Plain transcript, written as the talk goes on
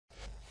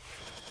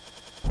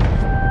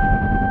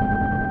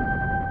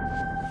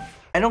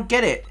don't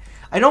get it.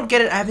 I don't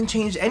get it. I haven't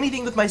changed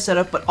anything with my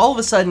setup, but all of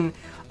a sudden,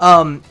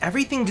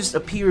 everything just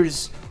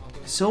appears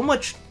so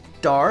much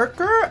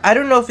darker. I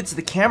don't know if it's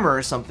the camera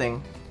or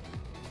something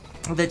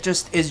that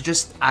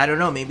is I don't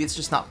know, maybe it's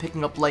just not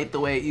picking up light the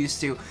way it used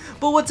to.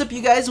 But what's up,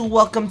 you guys?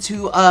 Welcome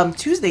to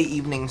Tuesday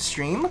evening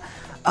stream.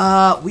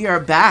 We are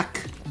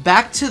back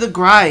to the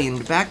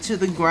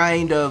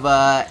grind of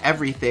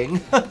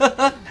everything.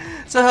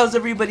 So how's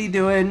everybody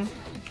doing?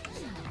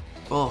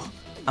 Oh,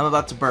 I'm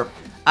about to burp.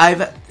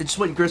 I just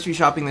went grocery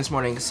shopping this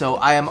morning, so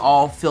I am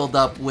all filled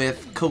up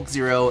with Coke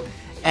Zero,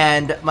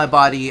 and my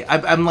body,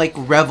 I'm like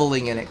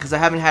reveling in it because I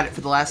haven't had it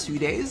for the last few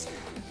days.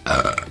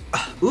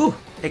 Ooh,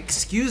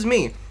 excuse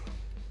me.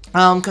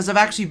 Because I've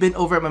actually been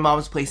over at my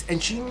mom's place,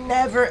 and she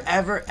never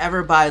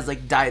ever buys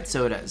like diet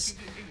sodas.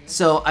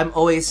 So I'm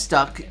always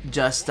stuck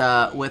just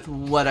with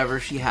whatever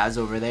she has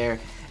over there,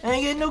 and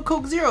I get no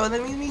Coke Zero, and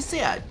that makes me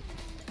sad.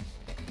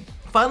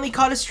 Finally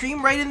caught a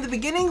stream right in the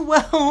beginning.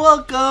 Well,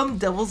 welcome,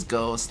 Devil's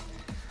Ghost.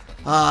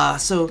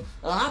 So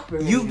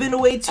you've been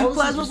away too,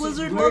 Plasma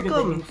Blizzard.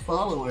 Welcome,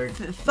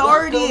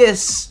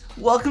 Thardius.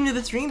 Welcome to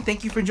the stream.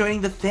 Thank you for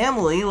joining the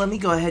family. Let me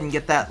go ahead and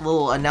get that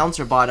little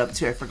announcer bot up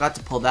too. I forgot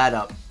to pull that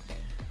up.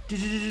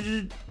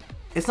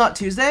 It's not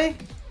Tuesday.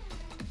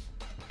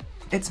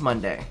 It's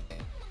Monday.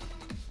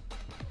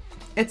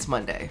 It's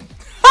Monday.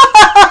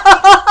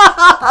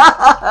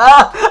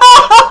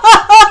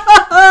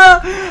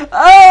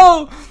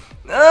 Oh!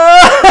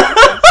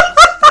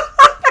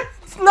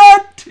 It's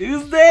not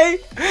Tuesday.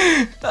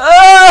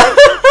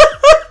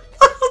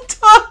 Hold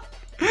on.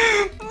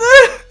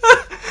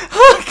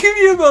 Give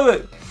me a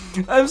moment.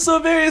 I'm so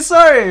very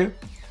sorry.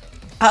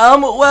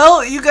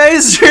 Well, you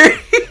guys are here.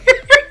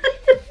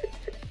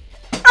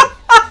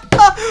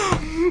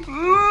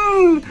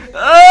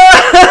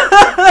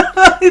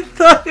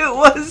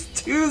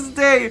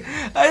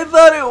 I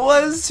thought it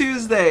was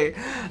Tuesday.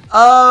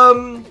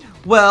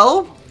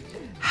 Well,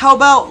 how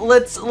about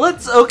let's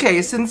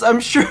okay, since I'm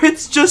sure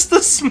it's just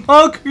a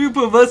small group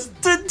of us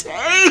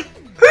today.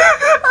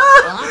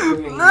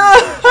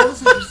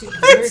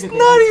 It's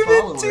not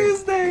even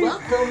Tuesday.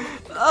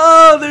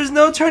 Oh, there's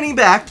no turning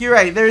back. You're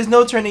right, there's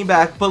no turning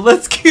back, but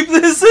let's keep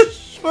this a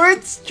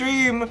short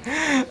stream.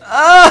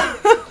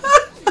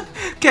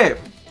 Okay.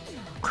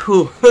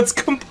 Cool. Let's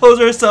compose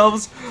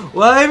ourselves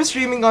while I'm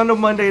streaming on a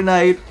Monday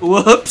night.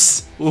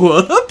 Whoops.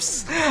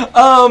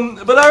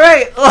 But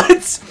alright,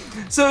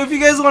 so if you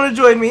guys want to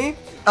join me,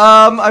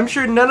 I'm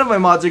sure none of my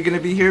mods are going to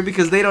be here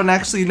because they don't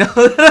actually know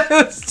that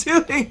I was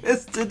doing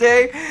this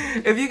today.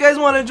 If you guys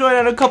want to join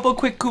on a couple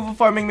quick Kuva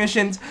farming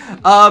missions,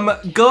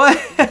 go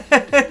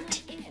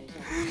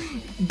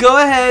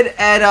ahead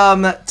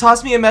and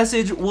toss me a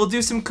message. We'll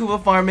do some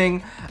Kuva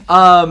farming.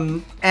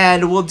 And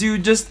we'll do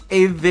just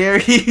a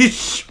very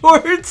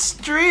short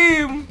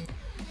stream.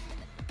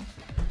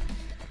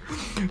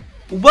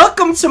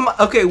 Welcome to my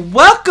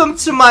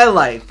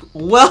life.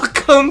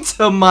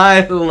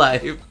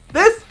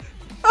 This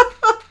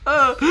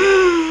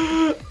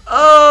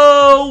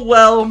oh,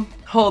 well,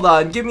 hold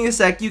on, give me a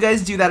sec. You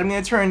guys do that. I'm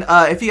gonna turn,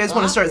 if you guys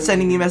want to start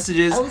sending me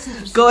messages,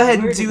 go ahead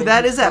and do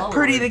that. Is that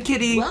Pretty the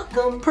Kitty?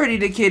 Pretty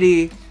the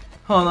Kitty.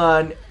 Hold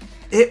on.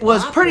 It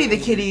was Pretty the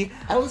Kitty.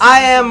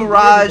 I am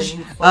Raj,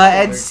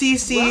 and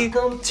CC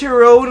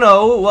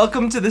Tirono.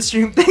 Welcome to the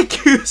stream.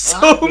 Thank you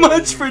so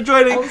much for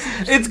joining.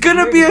 It's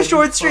gonna be a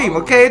short stream,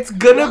 okay? It's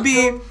gonna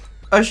be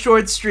a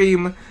short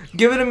stream.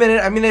 Give it a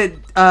minute. I'm gonna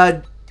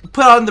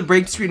put on the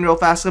break screen real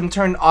fast. I'm gonna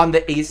turn on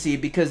the AC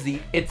because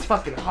it's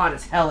fucking hot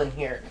as hell in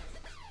here.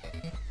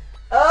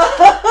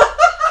 What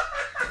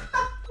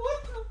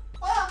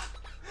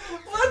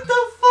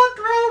the fuck,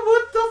 Rob?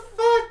 What the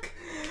fuck?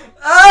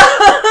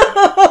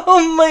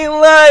 Oh, my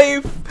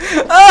life!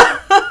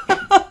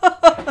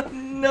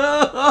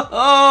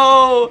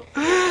 No!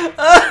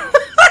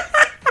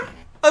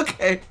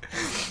 Okay,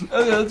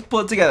 let's pull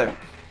it together.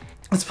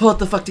 Let's pull it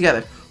the fuck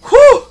together.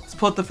 Whew! Let's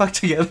pull it the fuck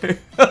together.